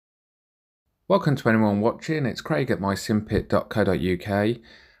Welcome to anyone watching, it's Craig at mysimpit.co.uk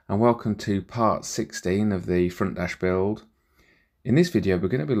and welcome to part 16 of the front dash build. In this video we're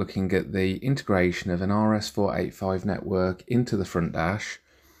going to be looking at the integration of an RS485 network into the front dash,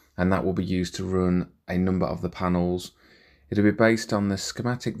 and that will be used to run a number of the panels. It'll be based on the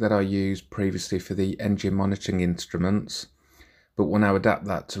schematic that I used previously for the engine monitoring instruments, but we'll now adapt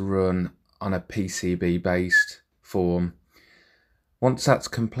that to run on a PCB based form. Once that's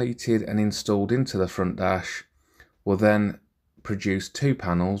completed and installed into the front dash, we'll then produce two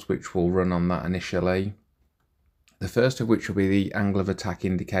panels which will run on that initially. The first of which will be the angle of attack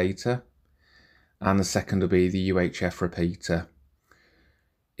indicator, and the second will be the UHF repeater.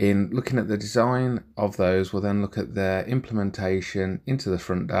 In looking at the design of those, we'll then look at their implementation into the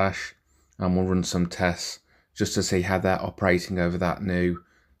front dash, and we'll run some tests just to see how they're operating over that new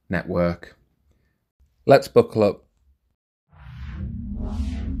network. Let's buckle up.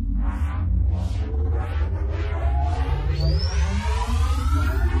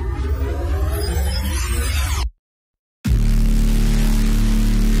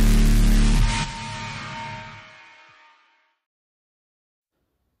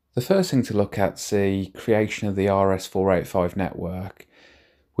 The first thing to look at is the creation of the RS485 network.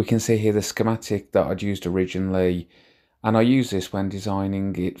 We can see here the schematic that I'd used originally, and I use this when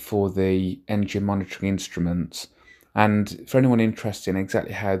designing it for the engine monitoring instruments. And for anyone interested in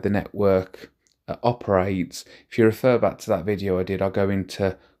exactly how the network operates, if you refer back to that video I did, I'll go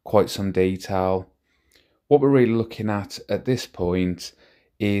into quite some detail. What we're really looking at this point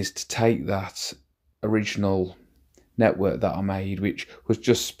is to take that original network that I made, which was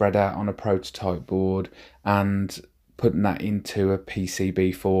just spread out on a prototype board, and putting that into a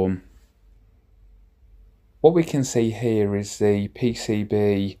PCB form. What we can see here is the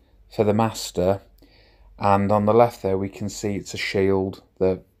PCB for the master, and on the left there we can see it's a shield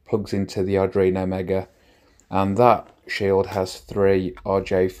that plugs into the Arduino Mega, and that shield has three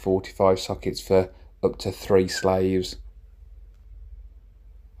RJ45 sockets for up to 3 slaves.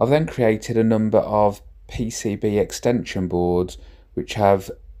 I've then created a number of PCB extension boards which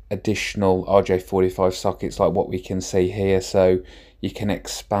have additional RJ45 sockets like what we can see here, so you can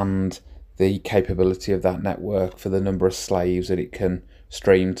expand the capability of that network for the number of slaves that it can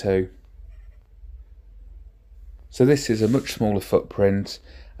stream to. So this is a much smaller footprint,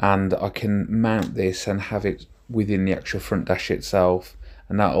 and I can mount this and have it within the actual front dash itself,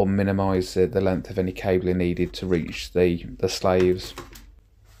 and that will minimise the length of any cabling needed to reach the slaves.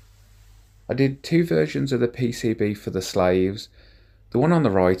 I did two versions of the PCB for the slaves. The one on the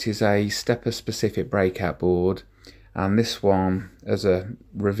right is a stepper specific breakout board, and this one, as a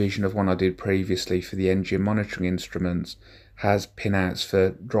revision of one I did previously for the engine monitoring instruments, has pinouts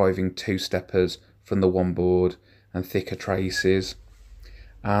for driving 2 steppers from the one board and thicker traces.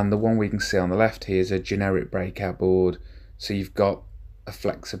 And the one we can see on the left here is a generic breakout board, so you've got a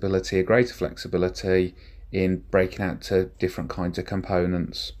greater flexibility in breaking out to different kinds of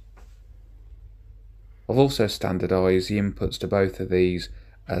components. I've also standardised the inputs to both of these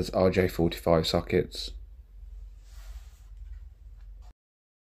as RJ45 sockets.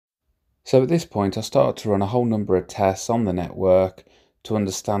 So at this point I started to run a whole number of tests on the network to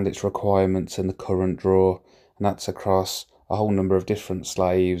understand its requirements and the current draw, and that's across a whole number of different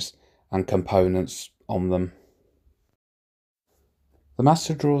slaves and components on them. The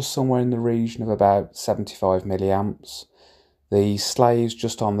master draws somewhere in the region of about 75 milliamps. The slaves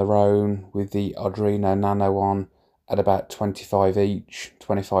just on their own with the Arduino Nano on at about 25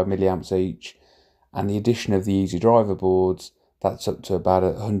 milliamps each, and the addition of the easy driver boards, that's up to about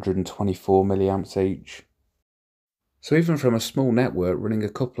 124 milliamps each. So even from a small network running a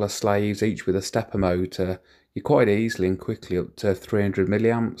couple of slaves each with a stepper motor, you're quite easily and quickly up to 300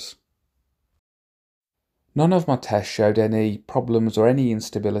 milliamps. None of my tests showed any problems or any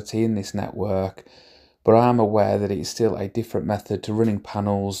instability in this network, but I am aware that it is still a different method to running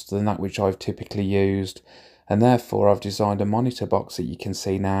panels than that which I've typically used, and therefore I've designed a monitor box that you can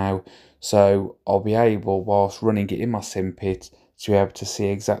see now, so I'll be able, whilst running it in my Simpit, to be able to see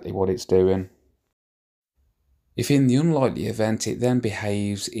exactly what it's doing. If in the unlikely event it then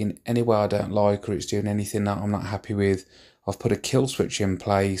behaves in any way I don't like, or it's doing anything that I'm not happy with, I've put a kill switch in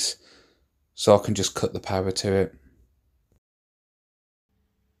place so I can just cut the power to it.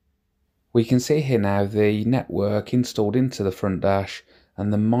 We can see here now the network installed into the front dash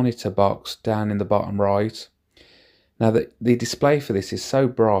and the monitor box down in the bottom right. Now the display for this is so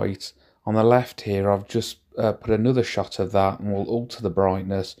bright, on the left here I've just put another shot of that, and we'll alter the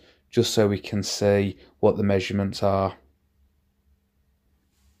brightness just so we can see what the measurements are.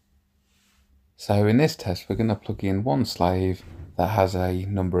 So in this test we're going to plug in one slave that has a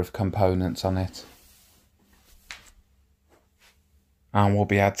number of components on it. And we'll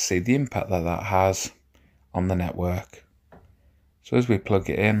be able to see the impact that that has on the network. So as we plug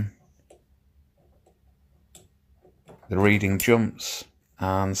it in, the reading jumps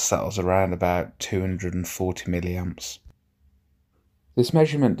and settles around about 240 milliamps. This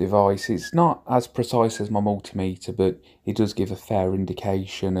measurement device, it's not as precise as my multimeter, but it does give a fair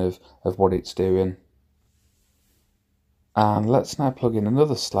indication of what it's doing. And let's now plug in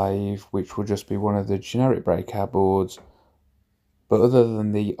another slave, which will just be one of the generic breakout boards. But other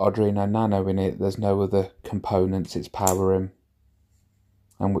than the Arduino Nano in it, there's no other components it's powering.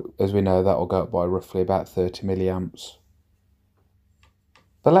 And as we know, that will go up by roughly about 30 milliamps.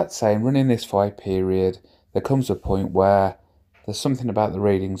 But let's say in running this for a period, there comes a point where there's something about the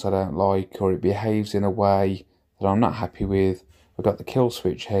readings I don't like, or it behaves in a way that I'm not happy with. We've got the kill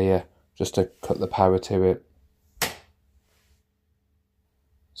switch here just to cut the power to it.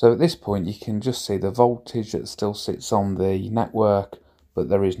 So at this point you can just see the voltage that still sits on the network, but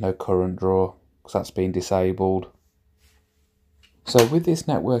there is no current draw because that's been disabled. So with this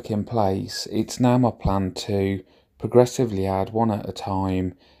network in place, it's now my plan to progressively add one at a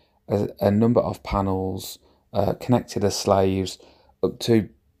time a number of panels connected as slaves up to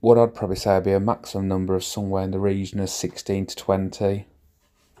what I'd probably say would be a maximum number of somewhere in the region of 16 to 20.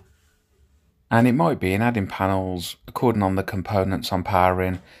 And it might be in adding panels, according on the components I'm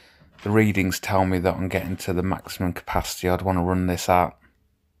powering, the readings tell me that I'm getting to the maximum capacity I'd want to run this at.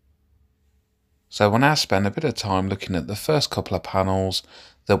 So we'll now spend a bit of time looking at the first couple of panels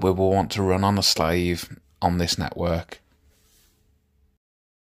that we will want to run on a slave on this network.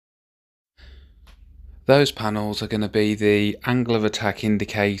 Those panels are going to be the angle of attack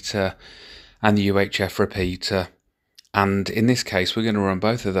indicator and the UHF repeater. And in this case, we're going to run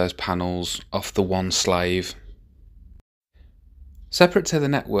both of those panels off the one slave. Separate to the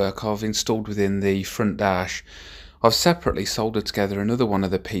network I've installed within the front dash, I've separately soldered together another one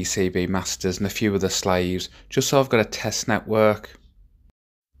of the PCB masters and a few other slaves, just so I've got a test network.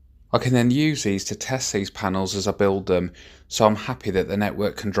 I can then use these to test these panels as I build them, so I'm happy that the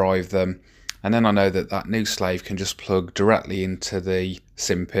network can drive them, and then I know that that new slave can just plug directly into the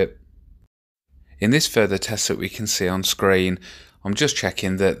Simpit. In this further test that we can see on screen, I'm just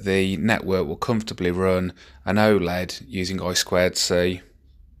checking that the network will comfortably run an OLED using I2C.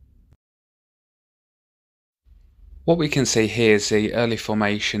 What we can see here is the early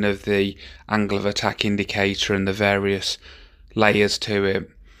formation of the angle of attack indicator and the various layers to it.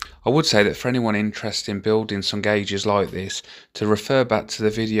 I would say that for anyone interested in building some gauges like this, to refer back to the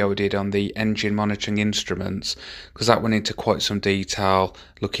video I did on the engine monitoring instruments, because that went into quite some detail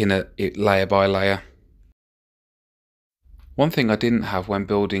looking at it layer by layer. One thing I didn't have when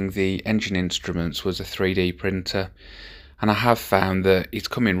building the engine instruments was a 3D printer, and I have found that it's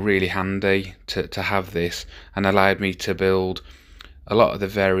come in really handy to have this, and allowed me to build a lot of the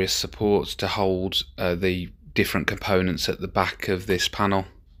various supports to hold the different components at the back of this panel.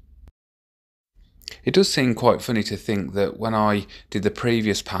 It does seem quite funny to think that when I did the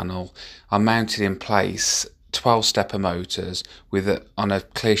previous panel, I mounted in place 12 stepper motors on a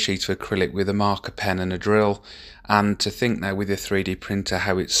clear sheet of acrylic with a marker pen and a drill, and to think now with a 3D printer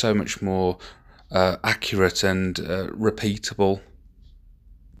how it's so much more accurate and repeatable.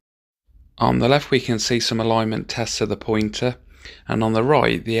 On the left we can see some alignment tests of the pointer, and on the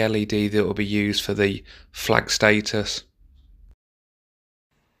right the LED that will be used for the flag status.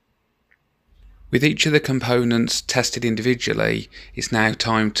 With each of the components tested individually, it's now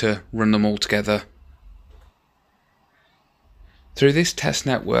time to run them all together. Through this test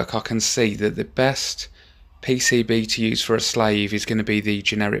network I can see that the best PCB to use for a slave is going to be the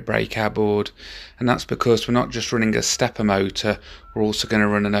generic breakout board, and that's because we're not just running a stepper motor, we're also going to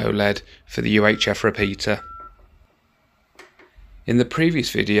run an OLED for the UHF repeater. In the previous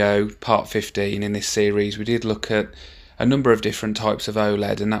video, part 15 in this series, we did look at a number of different types of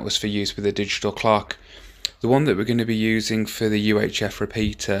OLED, and that was for use with a digital clock. The one that we're going to be using for the UHF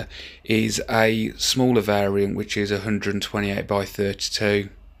repeater is a smaller variant, which is 128 by 32.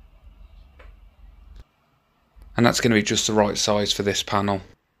 And that's going to be just the right size for this panel.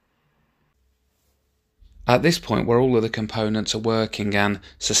 At this point, where all of the components are working and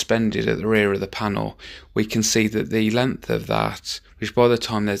suspended at the rear of the panel, we can see that the length of that, which by the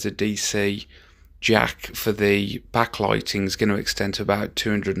time there's a DC jack for the backlighting is going to extend to about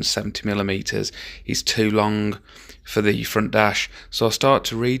 270mm, is too long for the front dash. So I'll start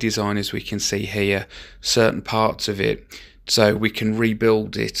to redesign, as we can see here, certain parts of it so we can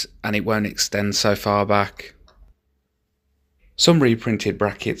rebuild it and it won't extend so far back. Some reprinted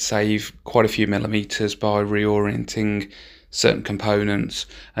brackets save quite a few millimeters by reorienting certain components,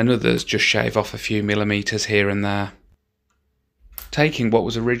 and others just shave off a few millimeters here and there. Taking what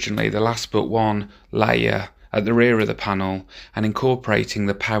was originally the last but one layer at the rear of the panel and incorporating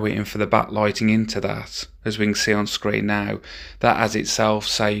the power in for the backlighting into that, as we can see on screen now, that has itself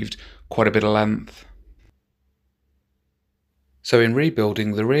saved quite a bit of length. So in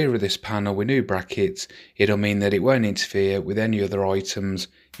rebuilding the rear of this panel with new brackets, it'll mean that it won't interfere with any other items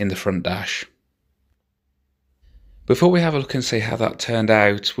in the front dash. Before we have a look and see how that turned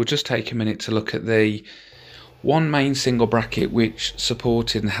out, we'll just take a minute to look at the one main single bracket which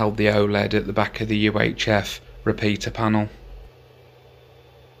supported and held the OLED at the back of the UHF repeater panel.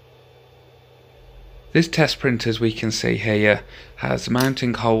 This test print, as we can see here, has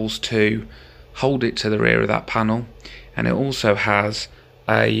mounting holes to hold it to the rear of that panel, and it also has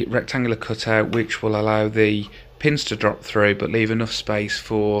a rectangular cutout which will allow the pins to drop through but leave enough space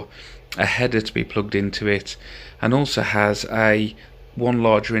for a header to be plugged into it, and also has one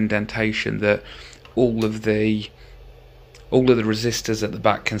larger indentation that all of the resistors at the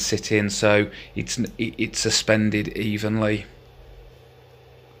back can sit in, so it's suspended evenly,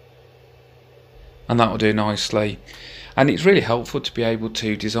 and that will do nicely. And it's really helpful to be able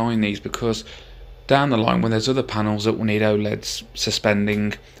to design these, because down the line when there's other panels that will need OLEDs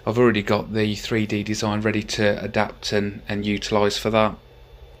suspending, I've already got the 3D design ready to adapt and utilise for that.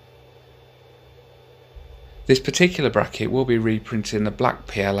 This particular bracket will be reprinted in the black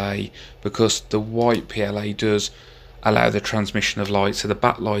PLA because the white PLA does allow the transmission of light, so the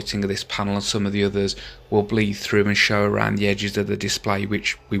backlighting of this panel and some of the others will bleed through and show around the edges of the display,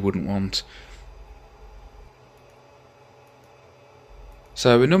 which we wouldn't want.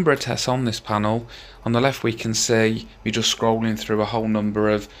 So a number of tests on this panel. On the left we can see me just scrolling through a whole number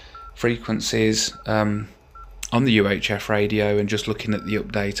of frequencies on the UHF radio and just looking at the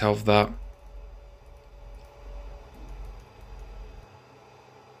update of that.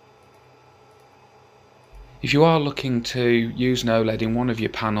 If you are looking to use an OLED in one of your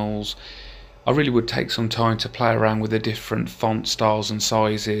panels, I really would take some time to play around with the different font styles and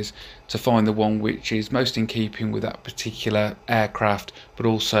sizes to find the one which is most in keeping with that particular aircraft, but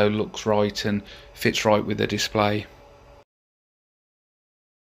also looks right and fits right with the display.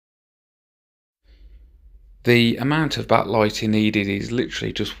 The amount of backlighting needed is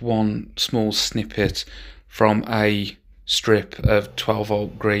literally just one small snippet from a strip of 12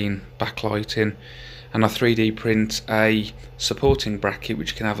 volt green backlighting, and I 3D print a supporting bracket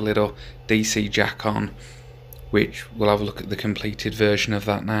which can have a little DC jack on, which we'll have a look at the completed version of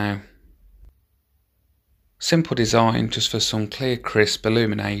that now. Simple design just for some clear crisp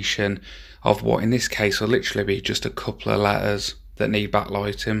illumination of what in this case will literally be just a couple of letters that need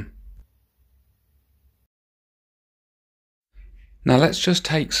backlighting. Now let's just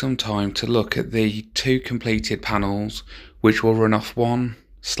take some time to look at the two completed panels which will run off one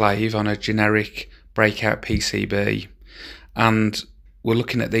slave on a generic breakout PCB, and we're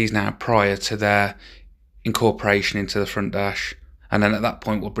looking at these now prior to their incorporation into the front dash, and then at that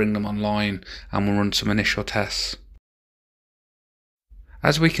point we'll bring them online and we'll run some initial tests.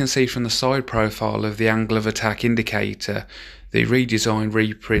 As we can see from the side profile of the angle of attack indicator, the redesign,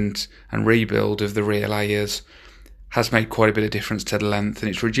 reprint and rebuild of the rear layers has made quite a bit of difference to the length, and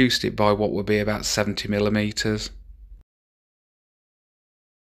it's reduced it by what would be about 70mm.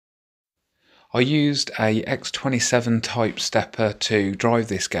 I used a X27 type stepper to drive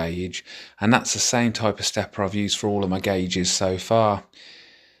this gauge, and that's the same type of stepper I've used for all of my gauges so far.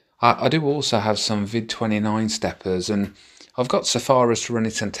 I do also have some VID29 steppers, and I've got so far as to run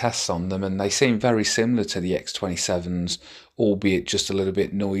it and tests on them, and they seem very similar to the X27s, albeit just a little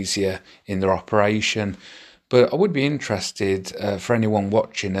bit noisier in their operation. But I would be interested for anyone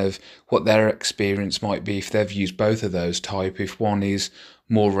watching of what their experience might be if they've used both of those type, if one is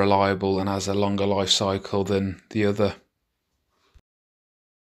more reliable and has a longer life cycle than the other.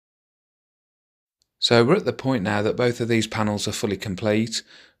 So we're at the point now that both of these panels are fully complete.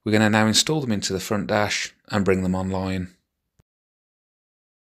 We're going to now install them into the front dash and bring them online.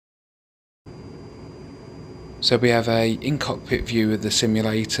 So we have a in-cockpit view of the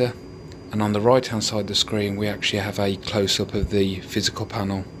simulator, and on the right hand side of the screen we actually have a close-up of the physical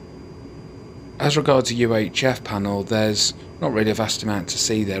panel. As regards the UHF panel, there's not really a vast amount to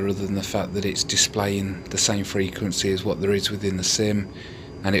see there other than the fact that it's displaying the same frequency as what there is within the sim,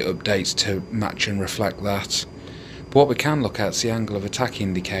 and it updates to match and reflect that. But what we can look at is the angle of attack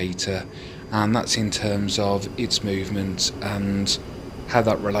indicator, and that's in terms of its movement and how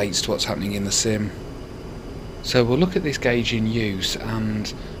that relates to what's happening in the sim. So we'll look at this gauge in use,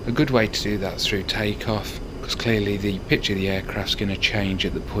 and a good way to do that is through takeoff, because clearly the pitch of the aircraft's going to change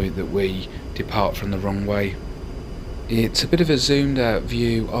at the point that we depart from the runway. It's a bit of a zoomed out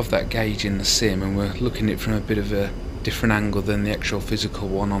view of that gauge in the sim, and we're looking at it from a bit of a different angle than the actual physical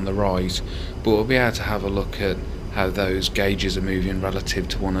one on the right, but we'll be able to have a look at how those gauges are moving relative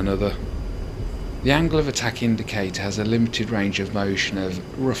to one another. The angle of attack indicator has a limited range of motion of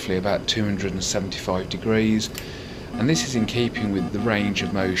roughly about 275 degrees, and this is in keeping with the range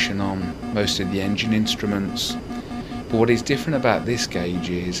of motion on most of the engine instruments. But what is different about this gauge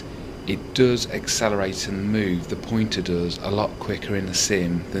is it does accelerate and move, the pointer does, a lot quicker in the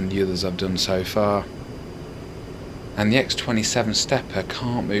sim than the others I've done so far. And the X27 stepper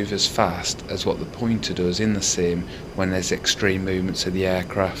can't move as fast as what the pointer does in the sim when there's extreme movements of the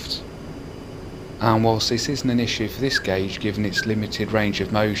aircraft. And whilst this isn't an issue for this gauge given its limited range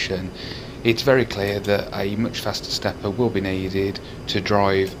of motion, it's very clear that a much faster stepper will be needed to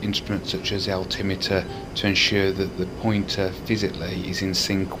drive instruments such as the altimeter to ensure that the pointer physically is in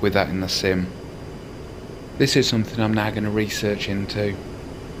sync with that in the sim. This is something I'm now going to research into.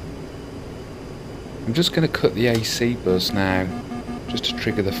 I'm just going to cut the AC bus now, just to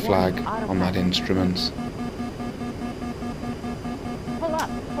trigger the flag on that instrument.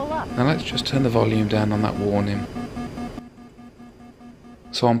 Now let's just turn the volume down on that warning.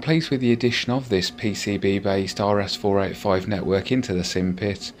 So I'm pleased with the addition of this PCB based RS485 network into the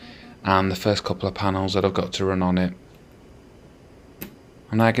Simpit and the first couple of panels that I've got to run on it.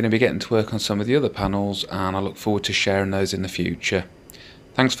 I'm now going to be getting to work on some of the other panels, and I look forward to sharing those in the future.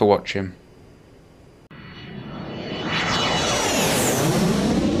 Thanks for watching.